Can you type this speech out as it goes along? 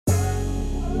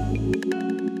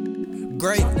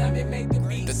Great.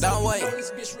 The don't wait. You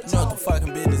know what the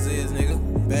fucking business is, nigga.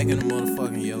 Back in the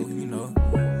motherfucking yo, you know.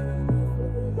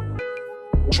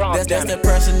 That's that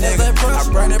pressure, nigga.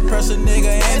 I bring that pressure, nigga.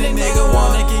 Any nigga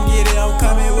want it can get it. I'm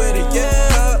coming with it,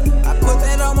 yeah. I put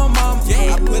that on my mama,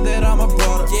 I put that on my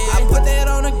brother, I put that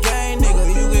on the gang, nigga.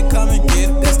 You can come and get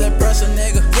it. That's that pressure,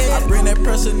 nigga. I bring that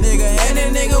pressure, nigga. Any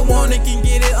nigga want it can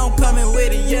get it. I'm coming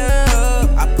with it, yeah.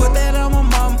 I put that on my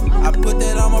mama, I put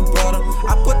that on my brother,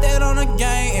 I put that on the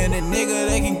gang, and the nigga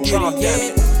they can get it,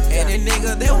 yeah. And the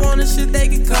nigga that want the shit, they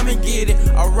can come and get it.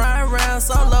 I ride around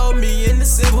solo, me in the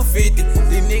silver 50.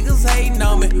 These niggas hating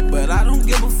on me, but I don't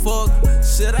give a fuck.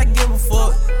 Should I give a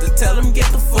fuck to tell them get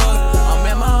the fuck? I'm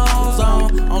at my own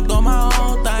zone, I'm doing my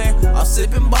own thing. I'm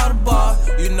sipping by the bar,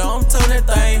 you know I'm turning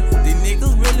that thing. These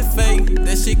niggas really fake,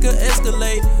 that shit could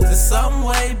escalate to something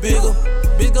way bigger.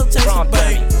 Bigger chase the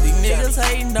bank. These niggas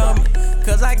hating on me,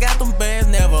 cause I got them bands.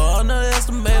 Never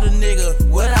underestimate a nigga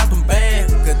without them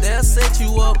bands. Cause they'll set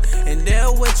you up, and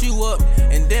they'll wet you up,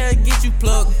 and they'll get you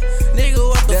plugged. Nigga,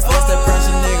 what the fuck? That's that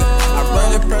pressure, nigga. I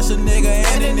bring that pressure, nigga.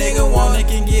 Any nigga want it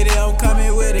can get it. I'm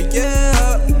coming with it,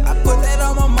 yeah. I put that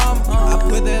on my mama, I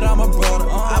put that on my brother,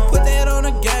 I put that on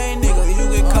the gang, nigga. You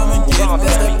can come and get it.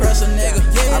 That's that pressure, nigga.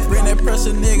 I bring that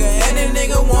pressure, nigga. Any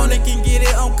nigga want it can get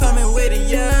it. I'm coming with it,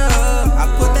 yeah. I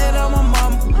put that on my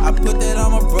mama, I put that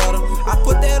on my brother, I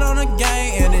put that on the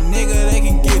gang.